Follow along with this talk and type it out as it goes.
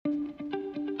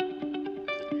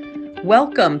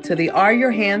Welcome to the Are Your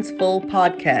Hands Full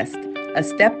podcast, a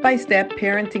step-by-step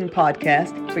parenting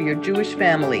podcast for your Jewish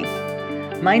family.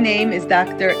 My name is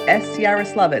Dr. S.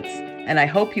 Yaroslavitz, and I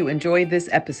hope you enjoy this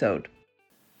episode.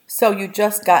 So you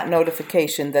just got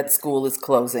notification that school is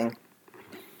closing.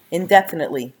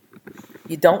 Indefinitely.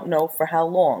 You don't know for how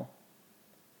long.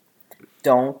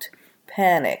 Don't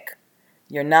panic.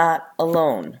 You're not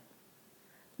alone.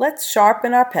 Let's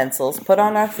sharpen our pencils, put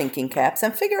on our thinking caps,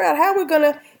 and figure out how we're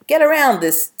going to get around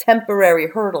this temporary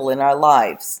hurdle in our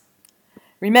lives.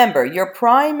 Remember, your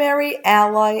primary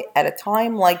ally at a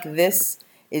time like this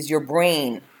is your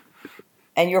brain.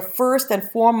 And your first and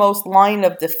foremost line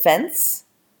of defense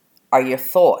are your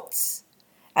thoughts.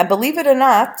 And believe it or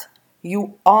not,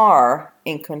 you are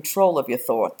in control of your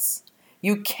thoughts.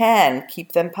 You can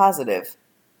keep them positive.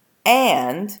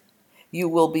 And you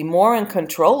will be more in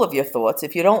control of your thoughts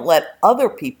if you don't let other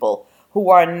people who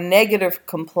are negative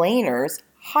complainers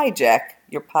hijack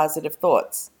your positive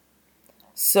thoughts.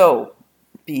 So,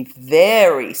 be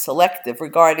very selective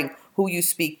regarding who you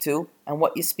speak to and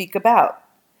what you speak about.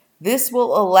 This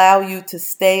will allow you to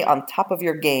stay on top of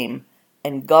your game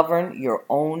and govern your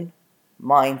own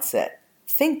mindset.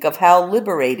 Think of how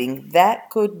liberating that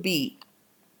could be.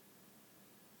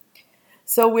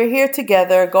 So we're here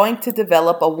together going to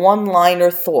develop a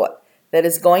one-liner thought that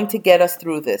is going to get us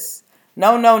through this.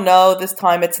 No, this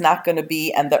time it's not going to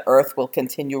be and the earth will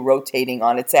continue rotating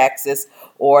on its axis,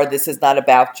 or this is not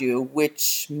about you,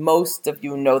 which most of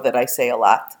you know that I say a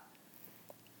lot.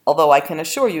 Although I can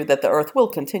assure you that the earth will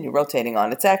continue rotating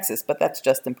on its axis, but that's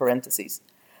just in parentheses.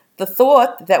 The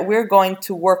thought that we're going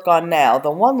to work on now,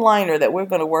 the one-liner that we're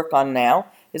going to work on now,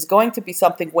 is going to be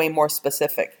something way more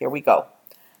specific. Here we go.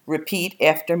 Repeat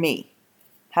after me.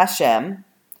 Hashem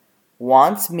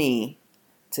wants me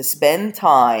to spend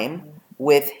time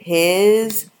with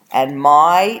his and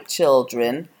my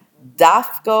children,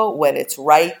 dafka when it's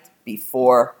right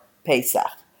before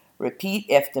Pesach. Repeat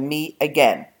after me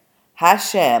again.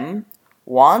 Hashem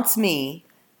wants me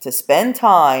to spend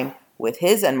time with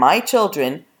his and my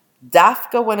children,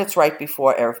 dafka when it's right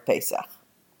before Erev Pesach.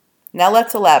 Now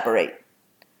let's elaborate.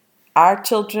 Our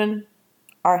children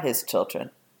are his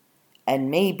children. And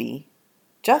maybe,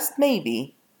 just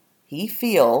maybe, he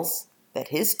feels that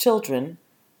his children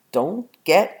don't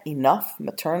get enough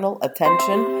maternal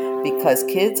attention because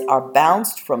kids are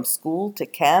bounced from school to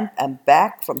camp and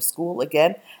back from school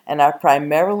again and are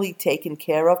primarily taken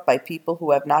care of by people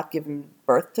who have not given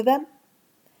birth to them.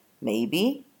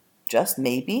 Maybe, just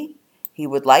maybe, he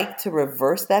would like to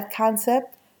reverse that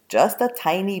concept just a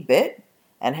tiny bit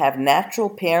and have natural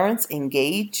parents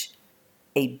engage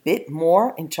a bit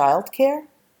more in childcare,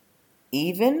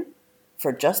 even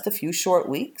for just a few short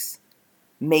weeks.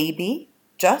 Maybe,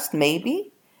 just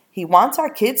maybe, he wants our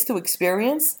kids to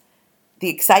experience the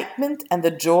excitement and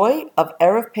the joy of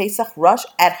Erev Pesach Rush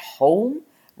at home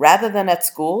rather than at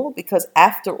school, because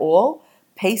after all,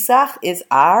 Pesach is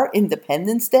our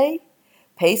Independence Day.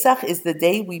 Pesach is the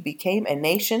day we became a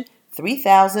nation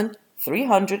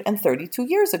 3,332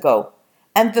 years ago.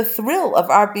 And the thrill of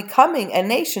our becoming a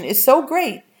nation is so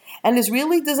great and is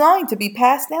really designed to be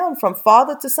passed down from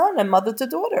father to son and mother to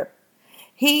daughter.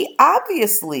 He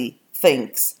obviously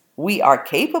thinks we are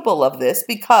capable of this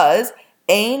because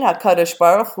Ein HaKadosh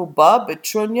Baruch Hu Ba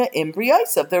B'Trunya Imri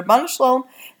Yosef. The Rebbeinu Shalom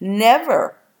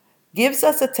never gives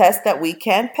us a test that we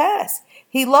can't pass.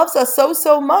 He loves us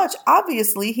so much.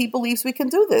 Obviously, he believes we can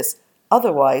do this.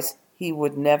 Otherwise, he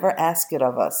would never ask it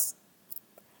of us.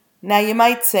 Now you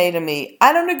might say to me,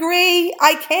 I don't agree,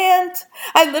 I can't,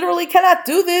 I literally cannot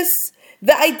do this,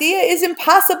 the idea is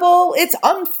impossible, it's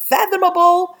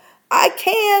unfathomable, I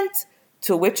can't.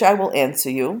 To which I will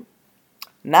answer you,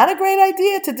 not a great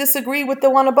idea to disagree with the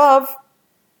one above,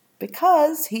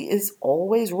 because he is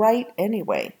always right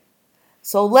anyway.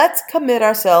 So let's commit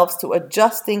ourselves to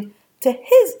adjusting to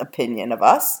his opinion of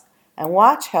us and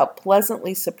watch how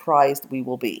pleasantly surprised we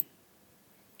will be.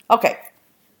 Okay.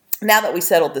 Now that we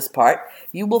settled this part,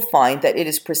 you will find that it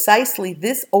is precisely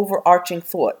this overarching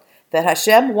thought that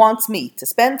Hashem wants me to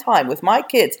spend time with my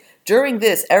kids during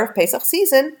this Erev Pesach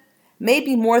season,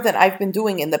 maybe more than I've been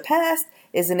doing in the past,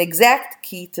 is an exact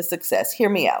key to success. Hear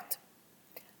me out.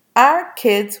 Our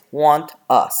kids want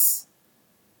us,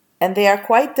 and they are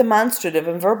quite demonstrative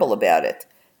and verbal about it.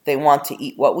 They want to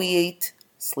eat what we eat,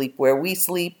 sleep where we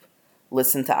sleep,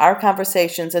 listen to our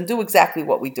conversations, and do exactly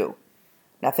what we do.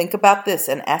 Now think about this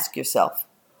and ask yourself,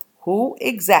 who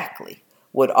exactly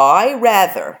would I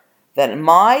rather that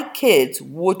my kids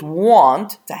would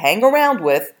want to hang around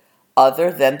with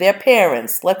other than their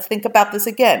parents? Let's think about this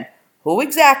again. Who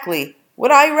exactly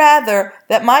would I rather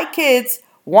that my kids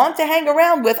want to hang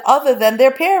around with other than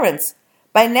their parents.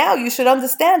 By now, you should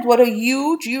understand what a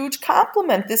huge, huge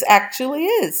compliment this actually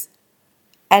is.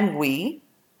 And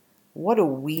what do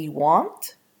we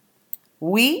want?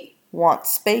 We want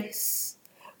space.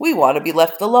 We want to be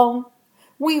left alone.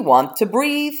 We want to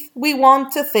breathe. We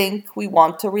want to think. We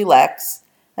want to relax.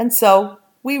 And so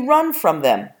we run from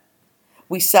them.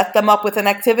 We set them up with an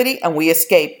activity and we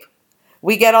escape.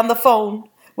 We get on the phone.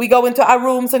 We go into our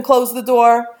rooms and close the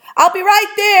door. I'll be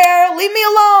right there. Leave me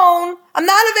alone. I'm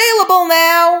not available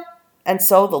now. And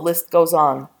so the list goes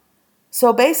on.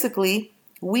 So basically,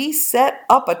 we set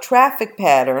up a traffic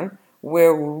pattern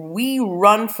where we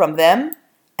run from them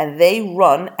and they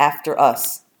run after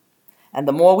us. And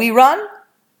the more we run,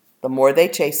 the more they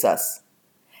chase us.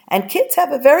 And kids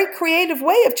have a very creative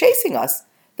way of chasing us.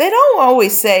 They don't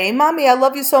always say, Mommy, I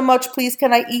love you so much. Please,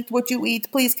 can I eat what you eat?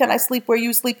 Please, can I sleep where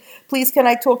you sleep? Please, can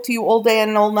I talk to you all day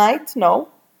and all night? No.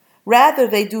 Rather,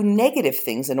 they do negative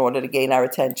things in order to gain our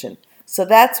attention. So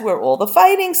that's where all the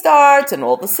fighting starts and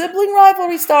all the sibling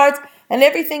rivalry starts and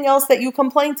everything else that you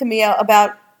complain to me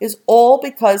about is all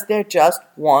because they just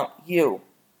want you.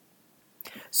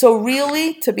 So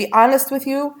really, to be honest with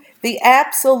you, the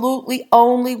absolutely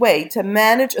only way to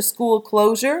manage a school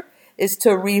closure is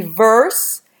to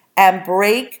reverse and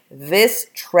break this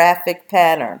traffic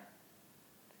pattern.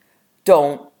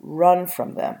 Don't run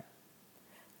from them.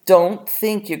 Don't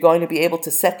think you're going to be able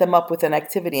to set them up with an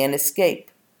activity and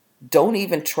escape. Don't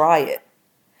even try it.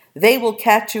 They will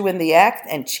catch you in the act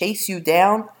and chase you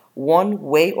down one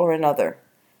way or another.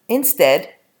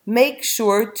 Instead, make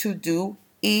sure to do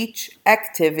each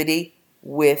activity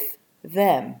with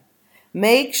them.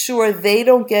 Make sure they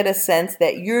don't get a sense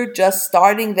that you're just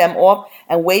starting them off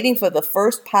and waiting for the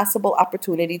first possible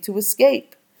opportunity to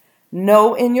escape.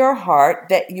 Know in your heart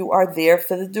that you are there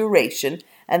for the duration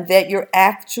and that you're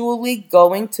actually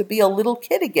going to be a little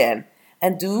kid again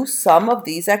and do some of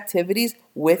these activities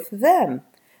with them.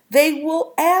 They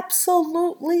will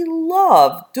absolutely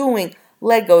love doing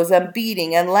Legos and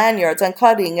beading and lanyards and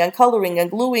cutting and coloring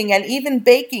and gluing and even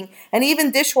baking and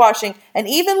even dishwashing and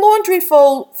even laundry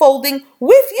folding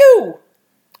with you.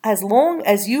 As long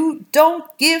as you don't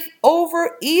give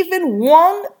over even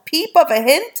one peep of a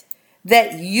hint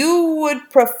that you would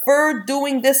prefer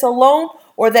doing this alone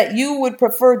or that you would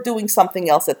prefer doing something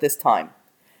else at this time.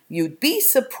 You'd be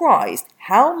surprised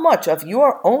how much of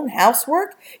your own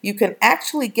housework you can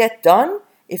actually get done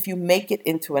if you make it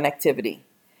into an activity.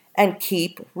 And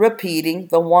keep repeating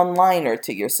the one-liner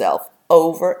to yourself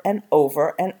over and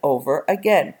over and over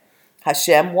again.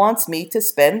 Hashem wants me to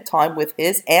spend time with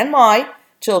his and my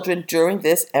children during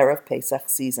this Erev Pesach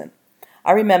season.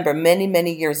 I remember many,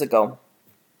 many years ago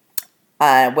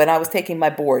when I was taking my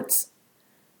boards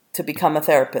to become a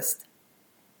therapist.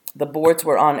 The boards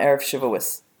were on Erev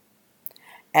Shavuos.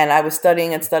 And I was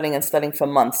studying and studying and studying for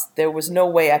months. There was no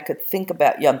way I could think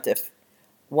about Yom Tif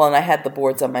when I had the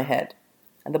boards on my head.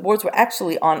 And the boards were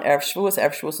actually on Erev Shavuos.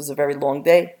 Erev Shavuos was a very long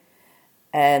day.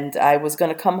 And I was going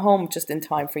to come home just in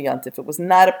time for Yom Tif. It was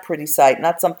not a pretty sight,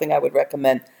 not something I would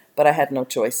recommend, but I had no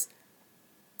choice.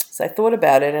 So I thought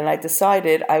about it and I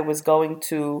decided I was going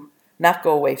to not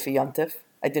go away for Yom Tif.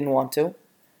 I didn't want to.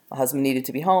 My husband needed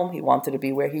to be home. He wanted to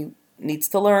be where he needs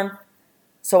to learn.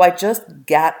 So I just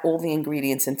got all the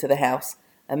ingredients into the house.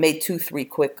 I made 2-3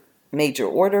 quick major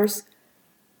orders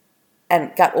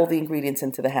and got all the ingredients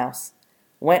into the house.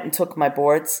 Went and took my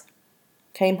boards,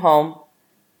 came home,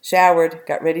 showered,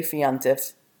 got ready for Yom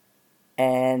Tif,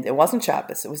 and it wasn't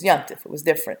Shabbos, it was Yom Tif, it was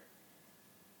different.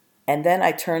 And then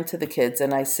I turned to the kids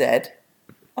and I said,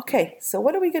 okay, so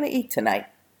what are we going to eat tonight?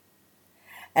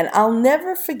 And I'll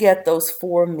never forget those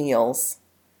 4 meals.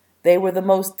 They were the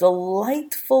most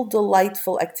delightful,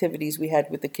 delightful activities we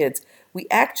had with the kids. We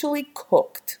actually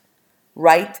cooked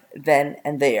right then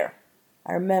and there.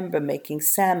 I remember making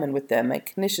salmon with them and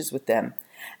knishes with them.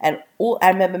 And I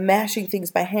remember mashing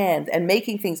things by hand and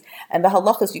making things. And the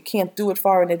halachas, you can't do it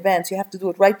far in advance. You have to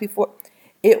do it right before.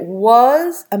 It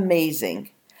was amazing.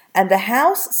 And the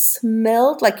house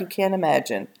smelled like you can't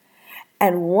imagine.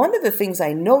 And one of the things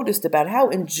I noticed about how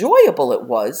enjoyable it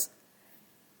was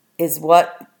is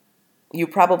what you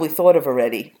probably thought of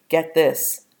already. Get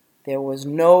this. There was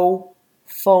no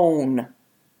phone.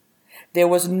 There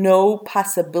was no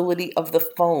possibility of the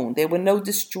phone. There were no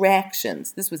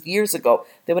distractions. This was years ago.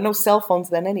 There were no cell phones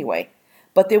then anyway.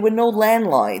 But there were no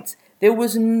landlines. There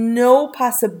was no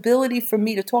possibility for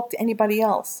me to talk to anybody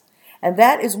else. And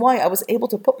that is why I was able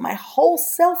to put my whole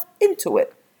self into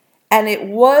it. And it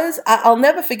was, I'll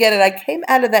never forget it. I came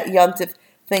out of that Yom Tif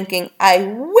thinking, I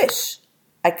wish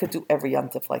I could do every Yom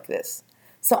Tif like this.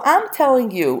 So I'm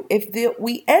telling you,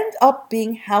 we end up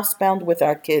being housebound with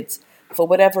our kids for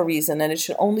whatever reason, and it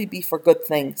should only be for good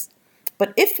things.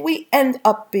 But if we end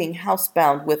up being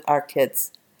housebound with our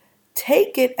kids,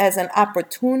 take it as an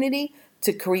opportunity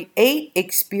to create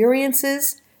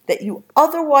experiences that you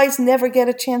otherwise never get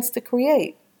a chance to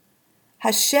create.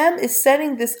 Hashem is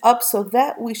setting this up so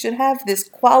that we should have this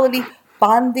quality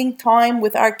bonding time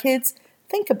with our kids.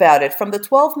 Think about it. From the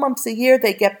 12 months a year,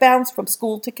 they get bounced from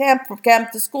school to camp, from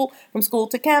camp to school, from school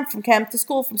to camp, from camp to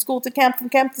school, from school to camp, from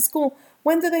camp to school.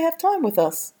 When do they have time with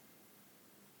us?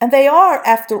 And they are,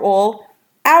 after all,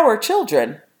 our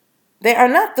children. They are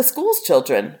not the school's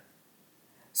children.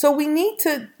 So we need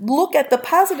to look at the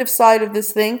positive side of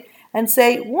this thing and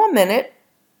say, 1 minute,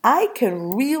 I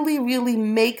can really, really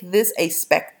make this a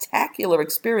spectacular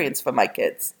experience for my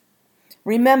kids.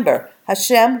 Remember,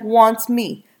 Hashem wants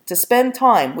me to spend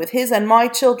time with his and my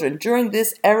children during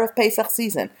this Erev Pesach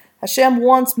season. Hashem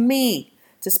wants me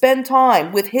to spend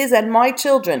time with his and my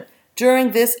children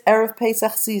during this Erev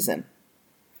Pesach season.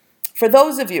 For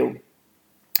those of you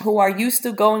who are used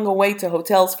to going away to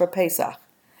hotels for Pesach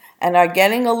and are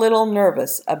getting a little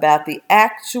nervous about the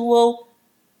actual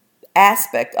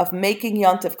aspect of making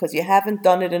Yontif because you haven't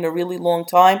done it in a really long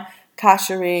time,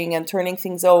 koshering and turning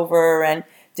things over and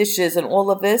dishes and all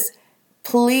of this,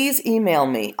 please email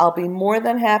me. I'll be more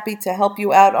than happy to help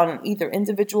you out on an either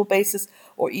individual basis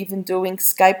or even doing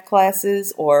Skype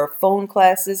classes or phone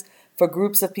classes for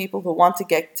groups of people who want to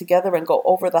get together and go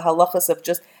over the halachas of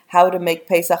just how to make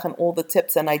Pesach and all the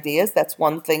tips and ideas. That's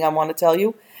one thing I want to tell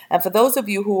you. And for those of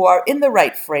you who are in the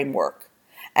right framework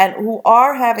and who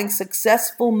are having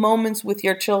successful moments with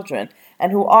your children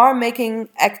and who are making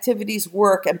activities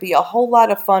work and be a whole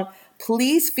lot of fun,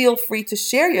 please feel free to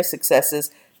share your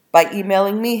successes by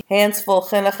emailing me,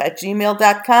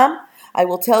 handsfullchinuch@gmail.com. I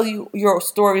will tell you your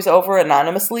stories over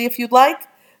anonymously if you'd like.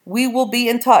 We will be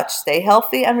in touch. Stay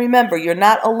healthy, and remember, you're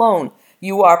not alone.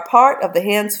 You are part of the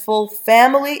Hands Full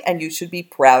family, and you should be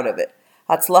proud of it.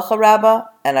 Hatzlacha Rabbah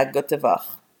and a gut tevach.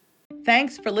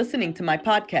 Thanks for listening to my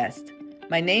podcast.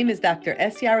 My name is Dr.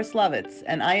 S. Yaroslavitz,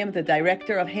 and I am the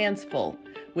director of Hands Full,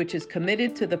 which is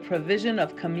committed to the provision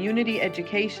of community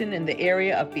education in the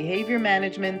area of behavior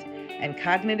management and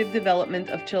cognitive development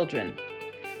of children.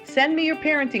 Send me your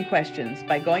parenting questions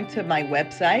by going to my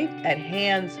website at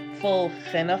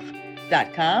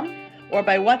handsfullchinuch.com or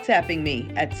by WhatsApping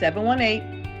me at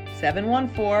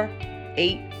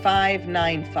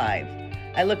 718-714-8595.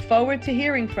 I look forward to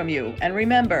hearing from you, and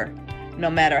remember, no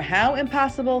matter how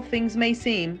impossible things may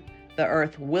seem, the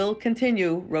earth will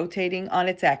continue rotating on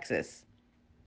its axis.